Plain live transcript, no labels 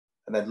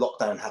and then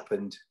lockdown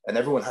happened, and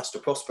everyone has to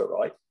prosper,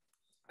 right?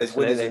 There's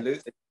winners and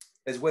losers.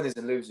 There's winners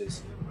and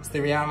losers. It's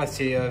the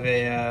reality of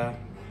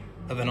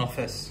an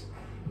office,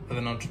 of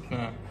an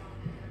entrepreneur.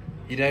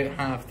 You don't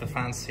have the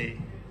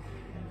fancy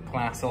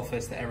class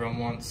office that everyone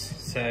wants.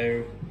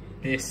 So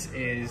this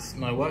is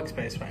my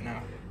workspace right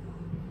now.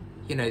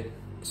 You know,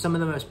 some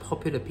of the most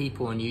popular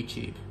people on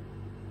YouTube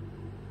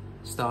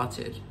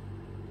started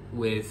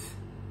with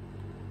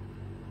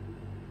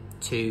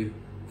 2,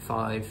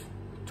 5,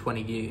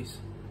 20 views.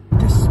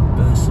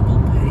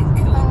 Dispersible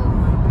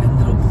painkiller.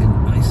 Ended up in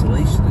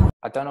isolation.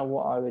 I don't know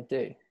what I would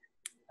do.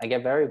 I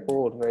get very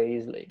bored very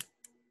easily.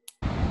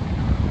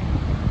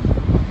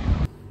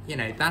 You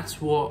know,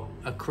 that's what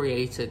a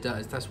creator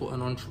does. That's what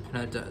an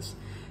entrepreneur does.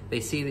 They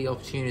see the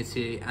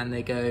opportunity and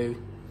they go,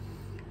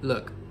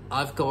 look,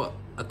 I've got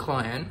a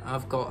client,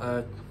 I've got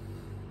a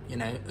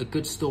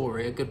good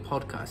story, a good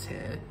podcast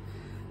here.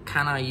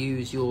 Can I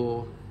use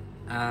your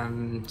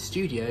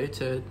studio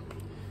to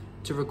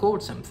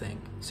record something?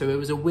 So it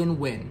was a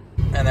win-win.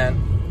 And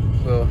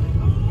then, well,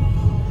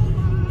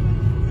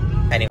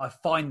 anyway. I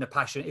find the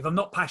passion. If I'm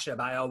not passionate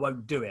about it, I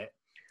won't do it.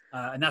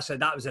 And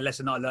that was a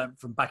lesson I learned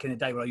from back in the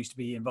day when I used to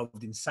be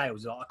involved in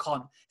sales. Like, I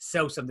can't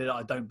sell something that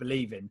I don't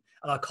believe in,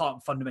 and I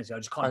can't fundamentally. I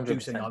just can't 100%. Do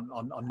something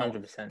I'm not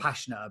 100%.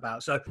 Passionate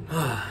about. So,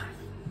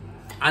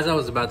 as I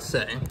was about to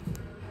say,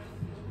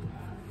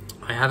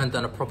 I haven't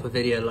done a proper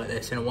video like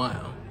this in a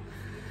while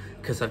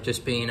because I've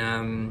just been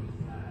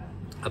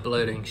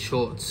uploading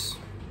shorts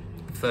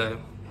for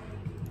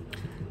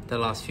the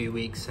last few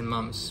weeks and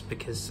months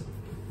because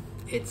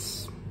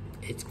it's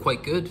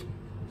quite good.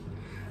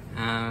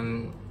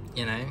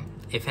 You know,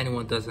 if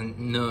anyone doesn't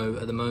know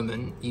at the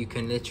moment, you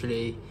can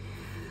literally,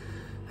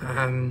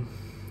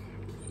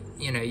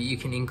 you know, you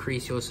can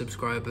increase your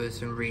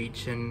subscribers and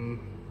reach and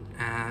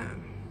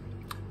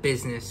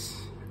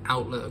business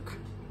outlook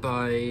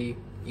by,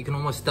 you can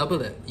almost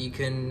double it. You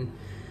can,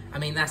 I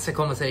mean, that's a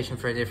conversation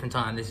for a different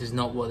time. This is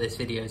not what this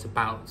video is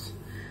about.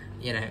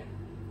 You know,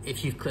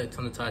 if you've clicked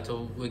on the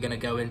title, we're going to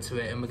go into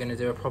it and we're going to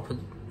do a proper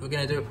vlog. We're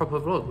going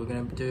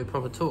to do a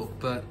proper talk.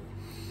 But,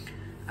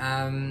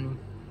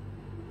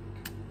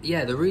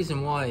 yeah, the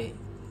reason why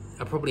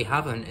I probably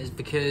haven't is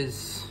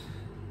because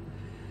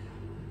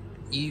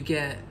you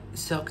get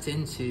sucked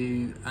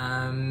into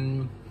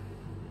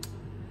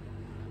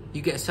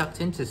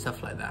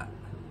stuff like that.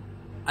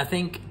 I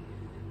think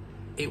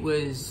it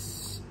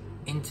was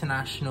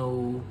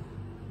International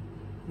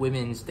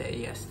Women's Day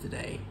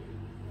yesterday,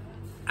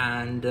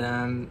 and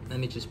let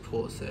me just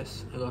pause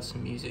this. I got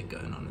some music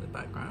going on in the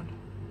background.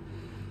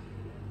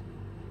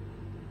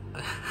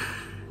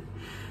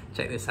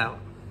 Check this out.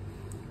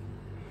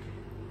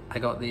 I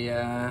got the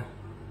I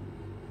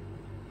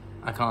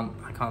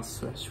can't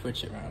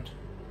switch it around.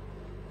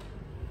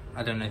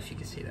 I don't know if you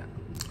can see that.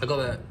 I got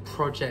the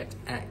Project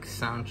X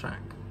soundtrack.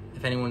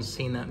 If anyone's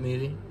seen that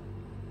movie,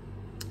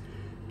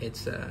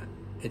 it's a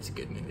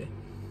good movie.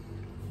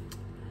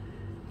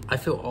 I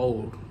feel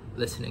old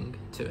listening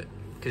to it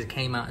because it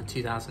came out in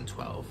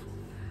 2012,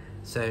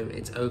 so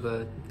it's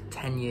over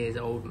 10 years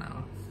old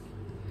now.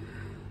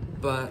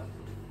 But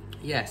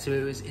yeah, so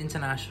it was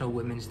International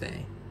Women's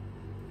Day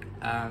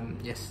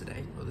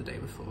yesterday or the day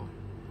before,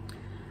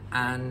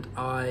 and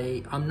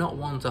I'm not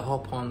one to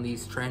hop on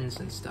these trends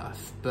and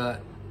stuff,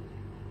 but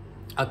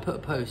I put a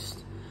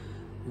post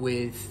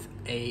with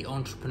a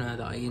entrepreneur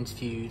that I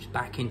interviewed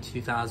back in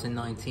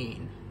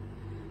 2019,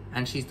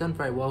 and she's done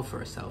very well for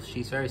herself.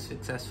 She's very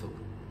successful.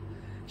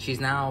 She's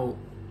now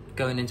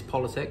going into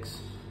politics,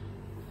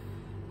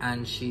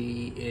 and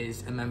she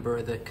is a member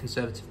of the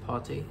Conservative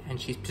Party, and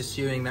she's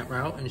pursuing that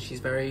route, and she's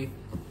very,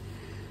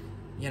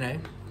 you know,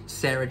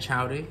 Sarah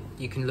Chowdhury.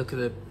 You can look at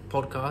the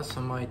podcast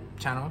on my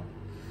channel.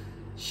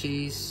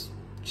 She's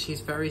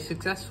very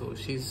successful.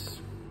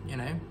 She's, you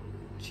know,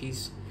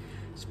 she's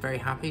very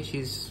happy.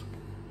 She's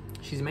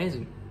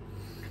amazing.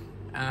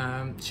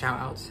 Shout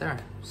out to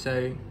Sarah.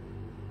 So,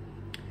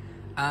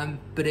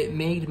 but it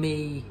made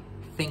me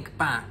think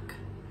back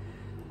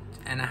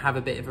and have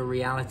a bit of a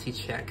reality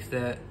check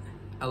that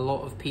a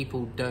lot of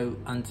people don't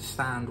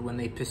understand when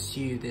they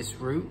pursue this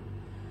route.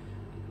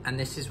 And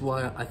this is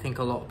why I think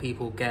a lot of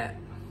people get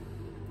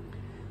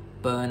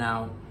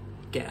burnout,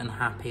 get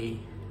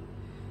unhappy,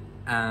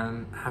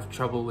 have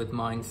trouble with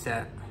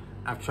mindset,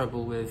 have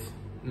trouble with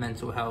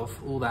mental health,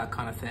 all that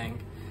kind of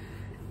thing.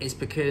 It's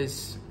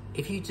because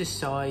if you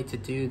decide to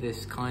do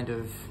this kind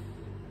of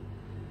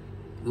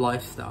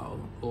lifestyle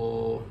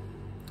or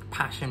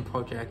passion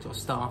project or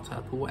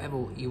startup or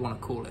whatever you want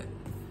to call it,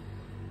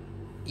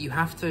 you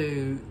have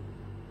to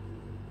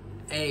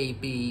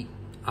be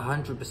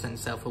 100%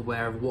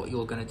 self-aware of what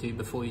you're going to do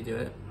before you do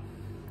it,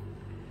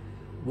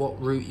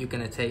 what route you're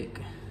going to take,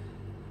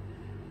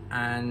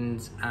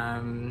 and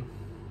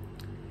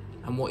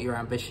what your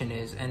ambition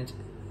is. And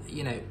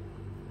you know,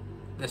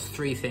 there's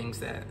 3 things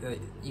there.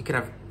 You could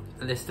have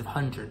a list of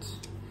hundreds,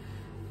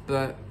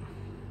 but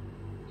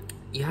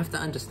you have to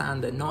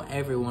understand that not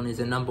everyone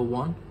is a number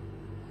one.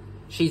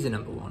 She's a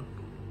number one.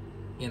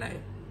 You know,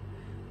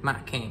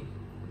 Matt King,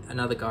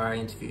 another guy I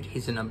interviewed,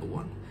 he's a number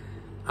one.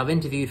 I've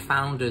interviewed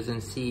founders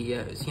and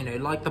CEOs, you know,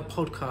 like the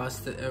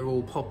podcasts that are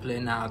all popular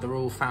now, they're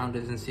all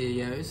founders and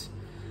CEOs.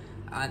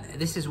 And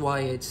this is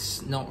why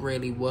it's not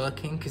really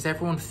working, because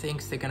everyone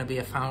thinks they're going to be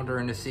a founder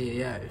and a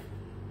CEO.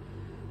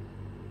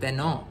 They're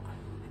not.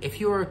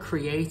 If you're a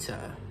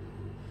creator,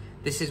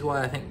 this is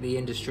why I think the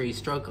industry is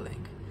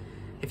struggling.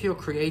 If you're a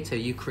creator,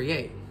 you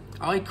create.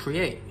 I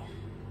create.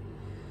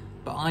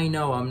 But I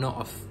know I'm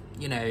not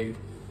a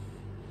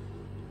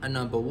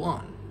number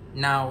one.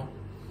 Now,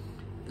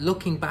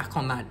 looking back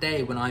on that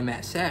day when I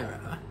met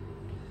Sarah,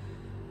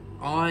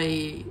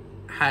 I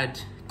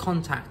had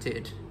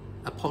contacted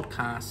a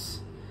podcast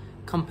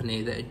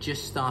company that had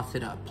just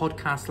started up,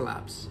 Podcast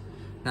Labs.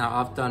 Now,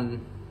 I've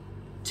done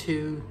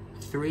 2,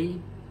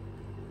 3,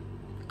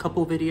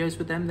 couple videos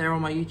with them. They're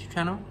on my YouTube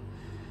channel.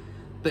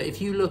 But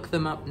if you look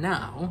them up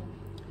now,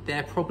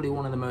 they're probably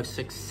one of the most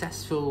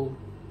successful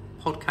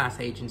podcast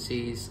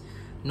agencies,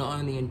 not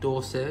only in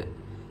Dorset,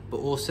 but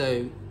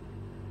also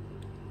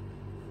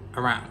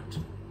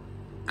around.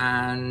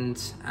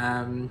 And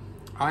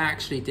I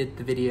actually did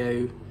the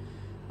video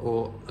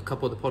or a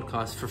couple of the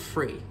podcasts for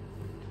free,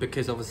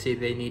 because obviously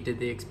they needed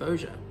the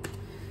exposure.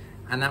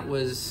 And that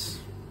was,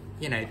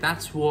 you know,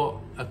 that's what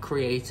a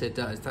creator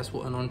does. That's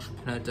what an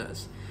entrepreneur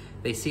does.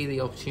 They see the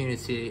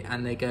opportunity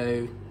and they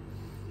go,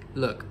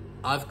 look,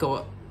 I've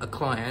got a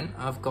client,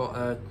 I've got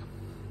a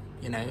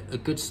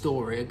good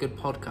story, a good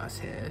podcast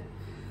here.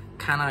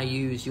 Can I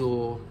use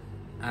your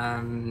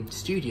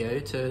studio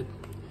to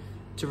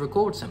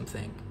record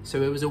something?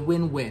 So it was a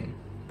win-win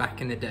back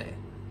in the day.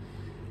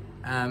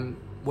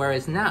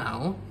 Whereas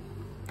now,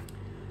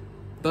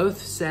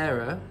 both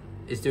Sarah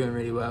is doing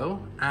really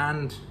well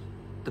and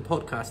the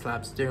Podcast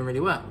Lab's doing really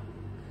well.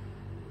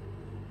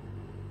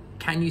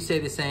 Can you say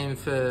the same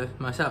for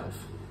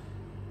myself?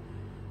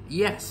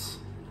 Yes,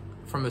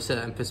 from a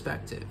certain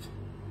perspective.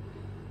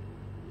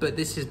 But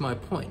this is my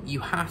point. You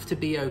have to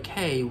be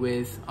okay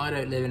with, I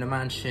don't live in a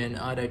mansion,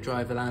 I don't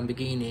drive a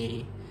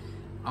Lamborghini,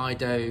 I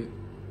don't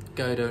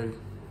go to,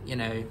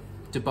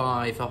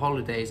 Dubai for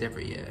holidays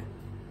every year.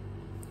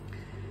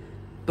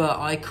 But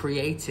I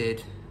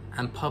created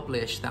and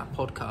published that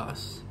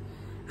podcast,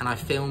 and I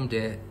filmed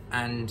it,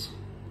 and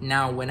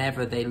now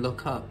whenever they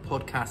look up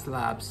Podcast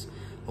Labs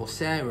or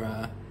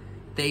Sarah,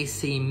 they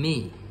see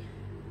me.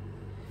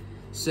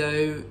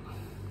 So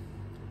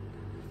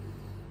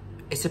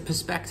it's a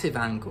perspective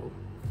angle.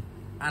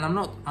 And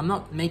I'm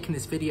not making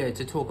this video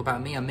to talk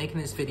about me. I'm making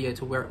this video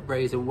to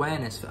raise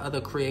awareness for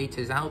other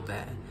creators out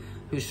there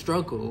who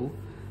struggle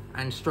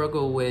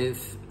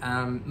with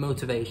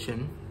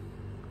motivation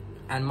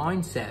and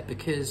mindset,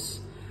 because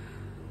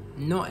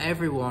not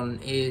everyone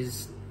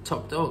is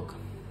top dog.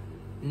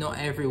 Not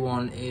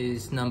everyone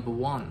is number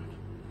one.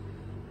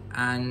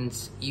 And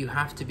you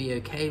have to be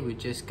okay with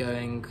just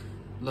going,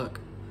 look,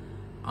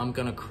 I'm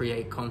gonna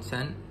create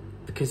content.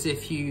 Because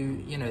if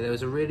there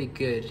was a really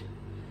good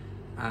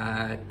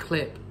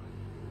clip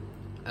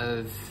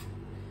of,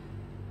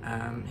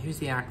 who's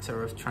the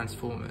actor of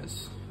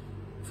Transformers?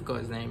 I forgot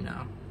his name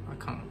now. I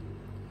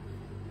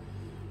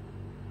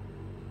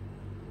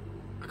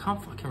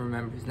can't fucking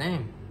remember his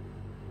name.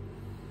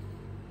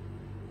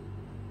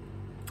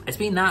 It's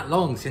been that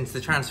long since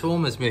the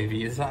Transformers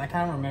movie, it's like I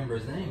can't remember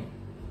his name.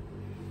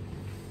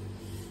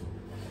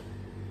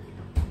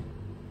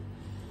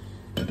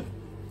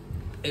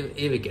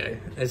 Here we go.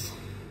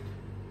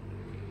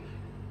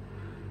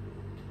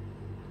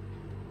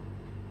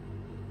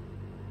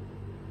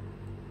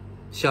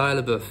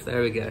 Shia LaBeouf,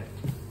 there we go.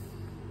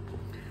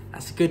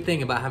 That's a good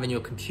thing about having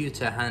your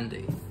computer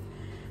handy.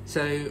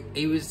 So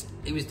he was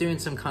doing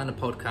some kind of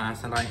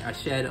podcast, and I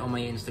shared it on my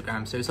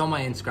Instagram. So it's on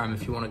my Instagram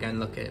if you want to go and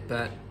look at it.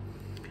 But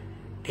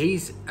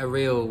he's a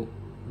real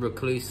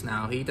recluse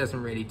now. He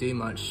doesn't really do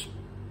much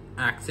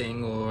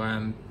acting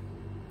or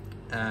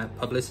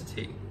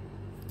publicity,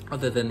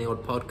 other than the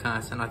odd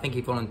podcast, and I think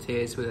he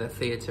volunteers with a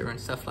theatre and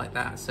stuff like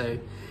that. So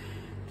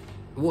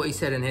what he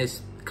said in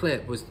his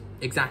clip was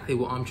exactly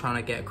what I'm trying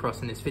to get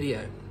across in this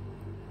video.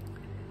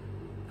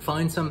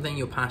 Find something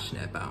you're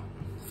passionate about.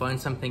 Find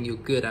something you're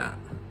good at.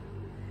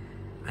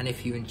 And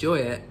if you enjoy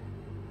it,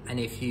 and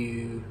if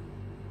you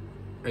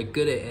are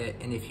good at it,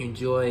 and if you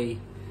enjoy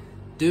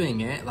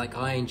doing it, like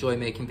I enjoy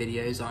making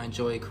videos, I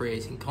enjoy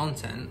creating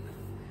content,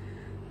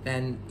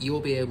 then you'll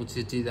be able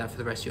to do that for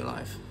the rest of your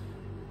life.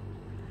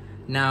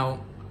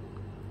 Now,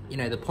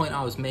 the point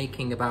I was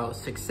making about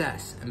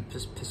success and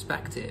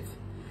perspective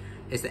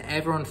is that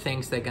everyone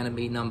thinks they're going to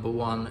be number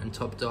one and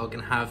top dog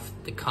and have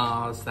the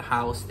cars, the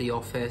house, the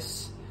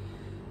office,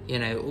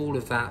 all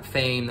of that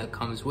fame that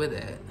comes with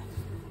it.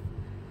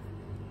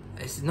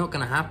 It's not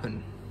going to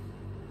happen,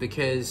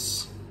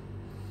 because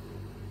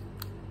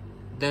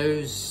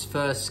those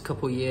first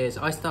couple years,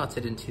 I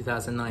started in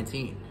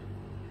 2019.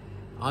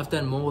 I've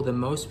done more than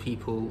most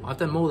people. I've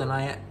done more than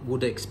I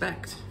would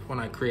expect when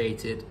I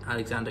created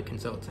Alexander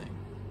Consulting.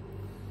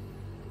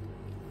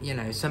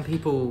 Some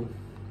people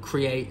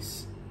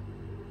create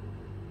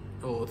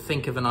or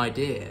think of an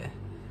idea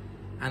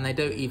and they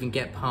don't even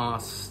get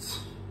past.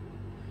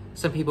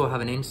 Some people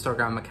have an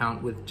Instagram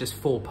account with just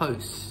 4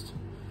 posts.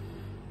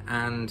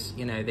 and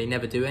you know, they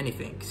never do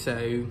anything.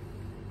 So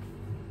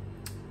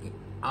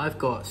I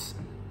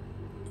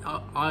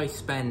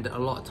spend a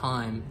lot of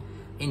time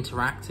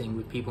interacting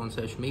with people on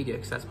social media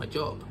because that's my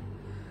job.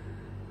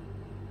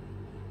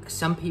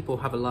 Some people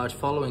have a large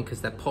following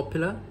because they're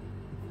popular,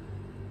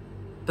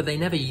 but they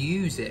never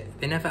use it.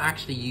 They never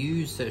actually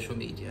use social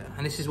media.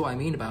 And this is what I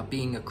mean about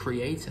being a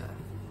creator.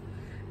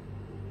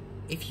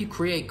 If you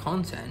create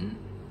content,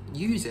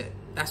 use it.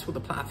 That's what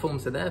the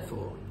platforms are there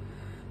for.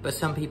 But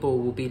some people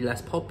will be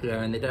less popular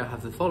and they don't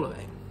have the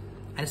following.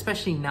 And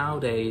especially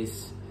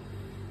nowadays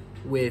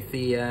with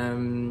the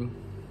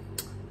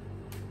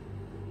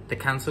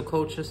cancel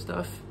culture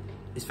stuff,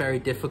 it's very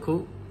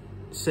difficult.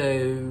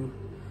 So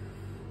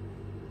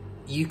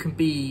you can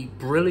be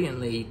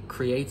brilliantly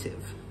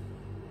creative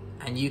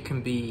and you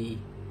can be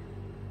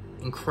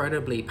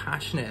incredibly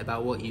passionate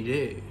about what you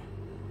do,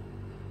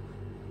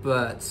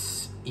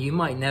 but you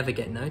might never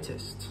get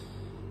noticed.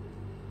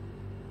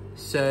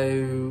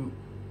 So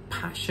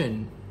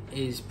passion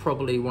is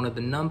probably one of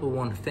the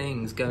 #1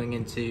 things going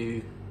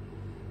into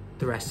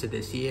the rest of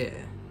this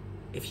year.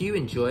 If you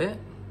enjoy it,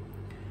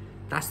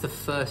 that's the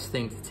first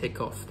thing to tick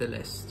off the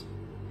list.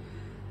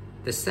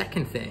 The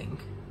second thing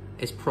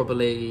is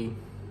probably,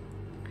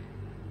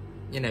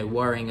 you know,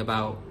 worrying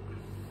about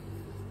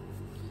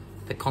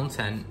the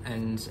content,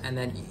 and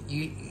then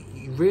you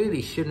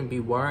really shouldn't be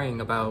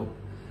worrying about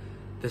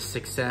the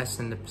success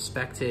and the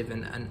perspective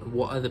and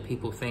what other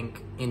people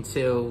think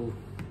until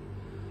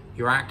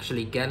you're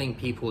actually getting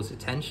people's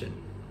attention,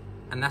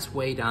 and that's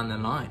way down the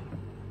line,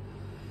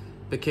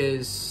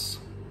 because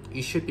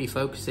you should be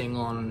focusing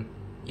on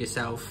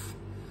yourself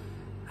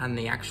and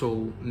the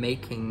actual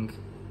making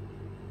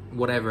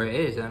whatever it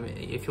is. I mean,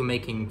 if you're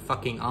making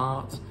fucking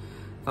art,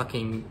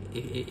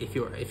 if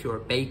you're a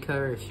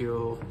baker,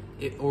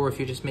 or if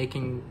you're just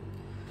making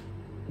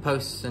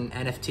posts and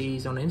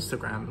NFTs on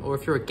Instagram, or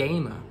if you're a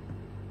gamer.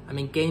 I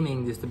mean,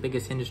 gaming is the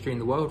biggest industry in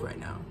the world right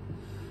now.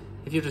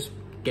 If you're just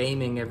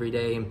gaming every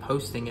day and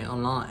posting it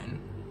online,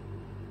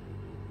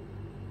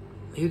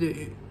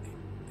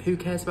 who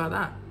cares about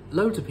that?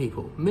 Loads of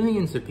people,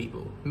 millions of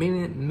people,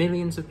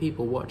 millions of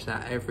people watch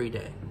that every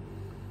day.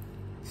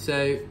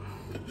 So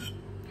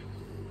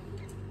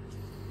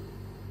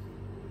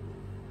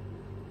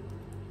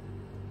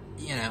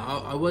you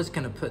know, I was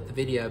going to put the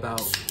video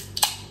about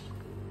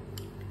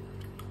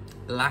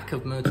lack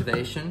of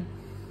motivation,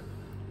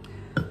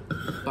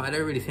 but I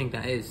don't really think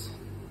that is,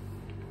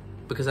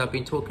 because I've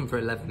been talking for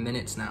 11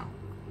 minutes now.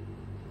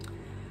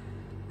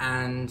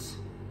 And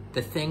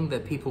the thing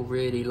that people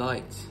really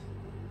liked,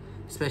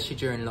 especially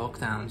during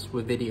lockdowns,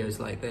 were videos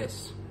like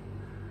this.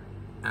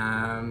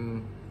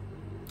 And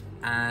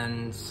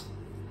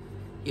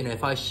you know,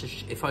 if I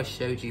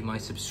showed you my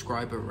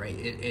subscriber rate,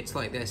 it's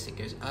like this. It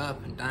goes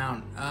up and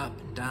down, up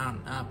and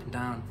down, up and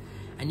down.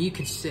 And you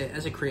can sit,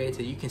 as a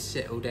creator, you can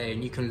sit all day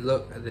and you can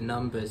look at the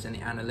numbers and the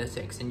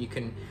analytics and you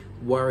can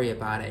worry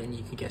about it and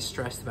you can get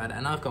stressed about it.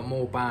 And I've got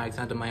more bags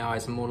under my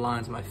eyes and more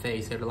lines on my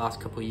face over the last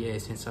couple of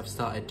years since I've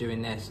started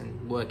doing this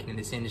and working in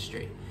this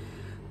industry.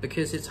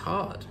 Because it's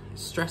hard,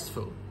 it's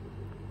stressful.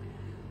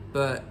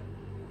 But,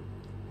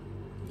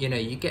 you know,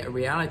 you get a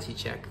reality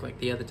check, like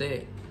the other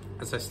day,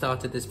 as I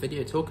started this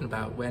video talking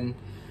about, when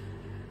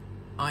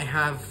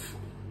I've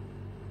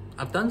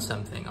done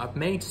something, I've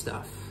made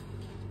stuff,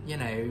 you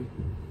know,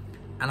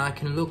 and I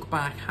can look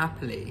back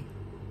happily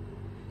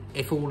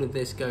if all of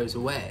this goes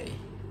away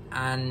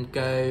and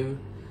go,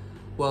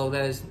 well,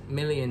 there's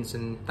millions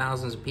and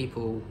thousands of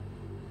people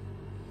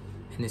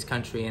in this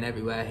country and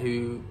everywhere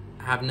who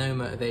have no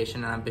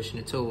motivation and ambition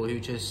at all,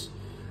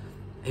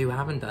 who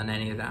haven't done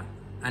any of that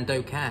and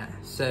don't care.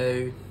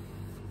 So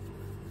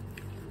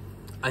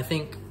I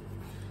think,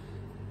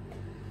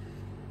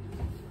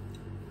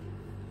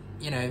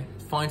 you know,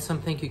 find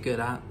something you're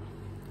good at,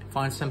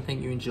 find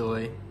something you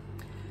enjoy,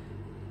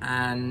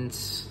 and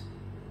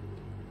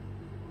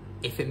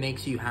if it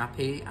makes you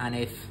happy, and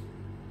if,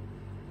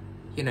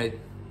 you know,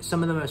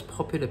 some of the most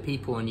popular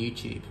people on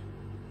YouTube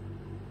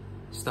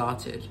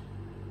started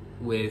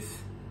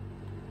with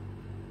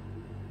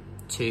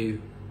 2,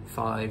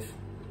 5,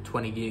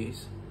 20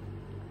 views.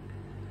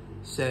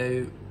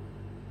 So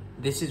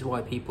this is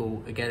why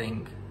people are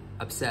getting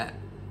upset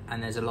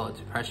and there's a lot of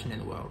depression in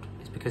the world.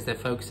 It's because they're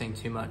focusing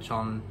too much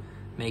on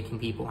making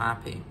people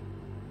happy.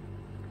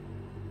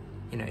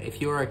 You know,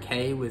 if you're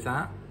okay with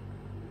that,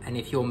 and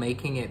if you're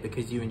making it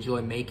because you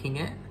enjoy making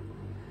it,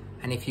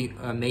 and if you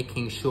are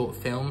making short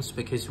films,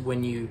 because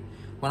when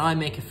I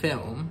make a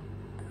film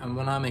and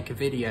when I make a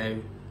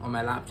video on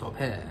my laptop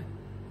here,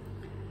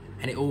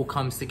 and it all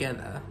comes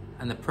together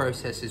and the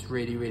process is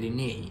really, really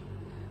neat,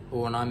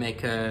 or when I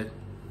make an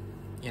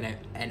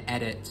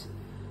edit,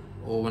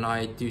 or when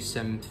I do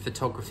some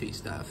photography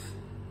stuff,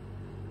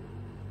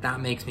 that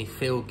makes me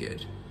feel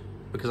good,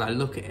 because I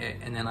look at it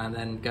and then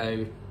I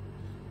go,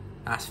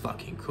 that's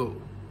fucking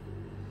cool.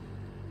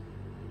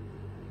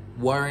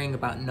 Worrying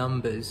about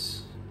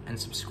numbers and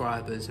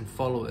subscribers and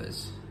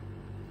followers,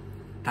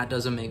 that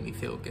doesn't make me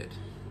feel good.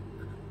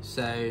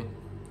 So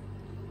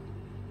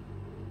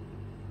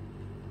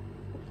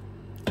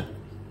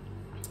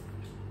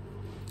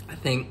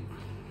think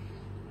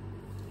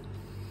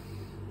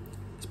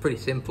it's pretty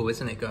simple,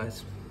 isn't it,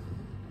 guys?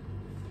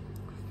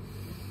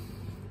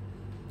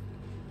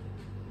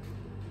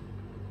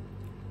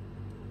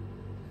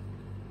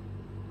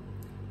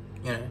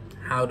 You know,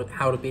 how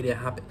to be a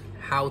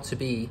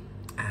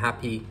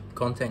happy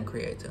content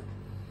creator.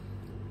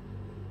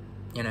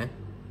 You know,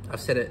 I've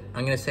said it,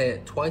 I'm going to say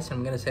it twice and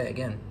I'm going to say it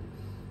again.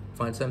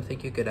 Find something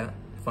you're good at,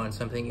 find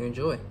something you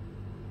enjoy,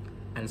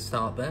 and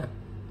start there.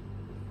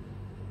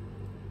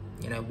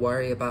 You know,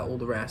 worry about all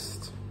the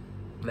rest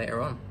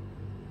later on.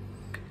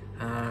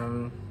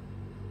 And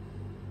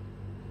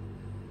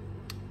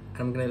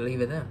I'm going to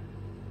leave it there.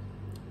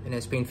 You know,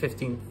 it's been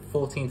 15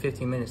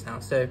 minutes now,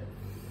 so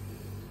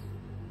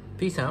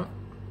peace out.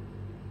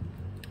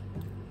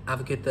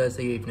 Have a good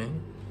Thursday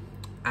evening,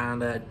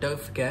 and don't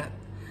forget,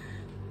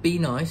 be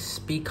nice,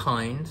 be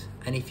kind,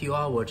 and if you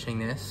are watching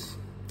this,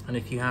 and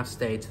if you have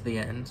stayed to the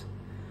end,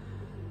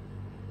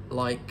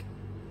 like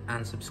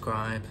and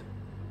subscribe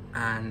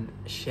and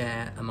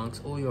share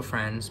amongst all your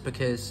friends,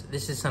 because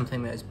this is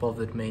something that has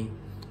bothered me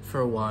for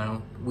a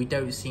while. We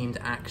don't seem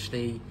to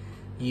actually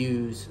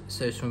use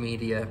social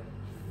media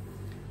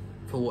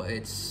for what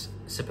it's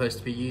supposed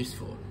to be used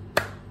for.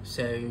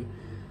 So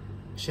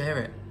share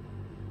it,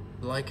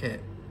 like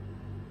it,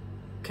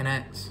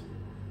 connect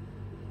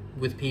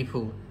with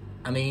people.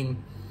 I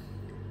mean,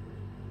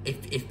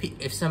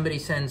 if somebody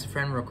sends a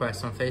friend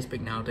request on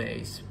Facebook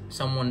nowadays,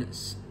 someone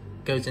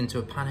goes into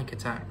a panic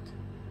attack.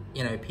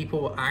 You know,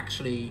 people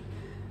actually,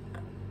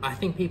 I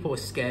think people are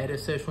scared of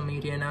social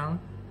media now.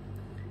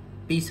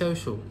 Be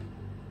social,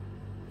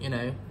 you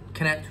know,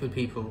 connect with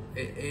people.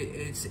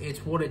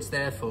 It's what it's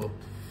there for.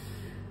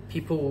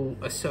 People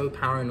are so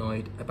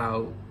paranoid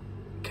about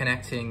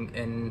connecting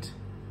and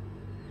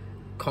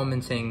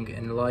commenting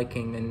and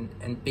liking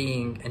and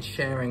being and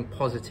sharing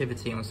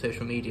positivity on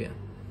social media.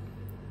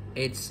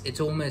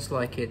 It's almost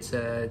like it's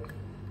a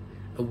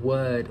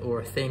word or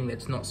a thing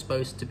that's not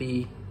supposed to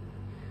be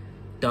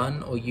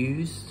done or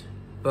used,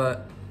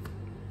 but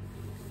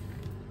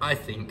I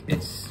think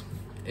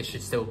it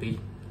should still be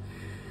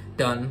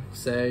done,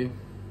 so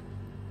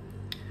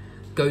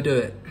go do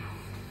it.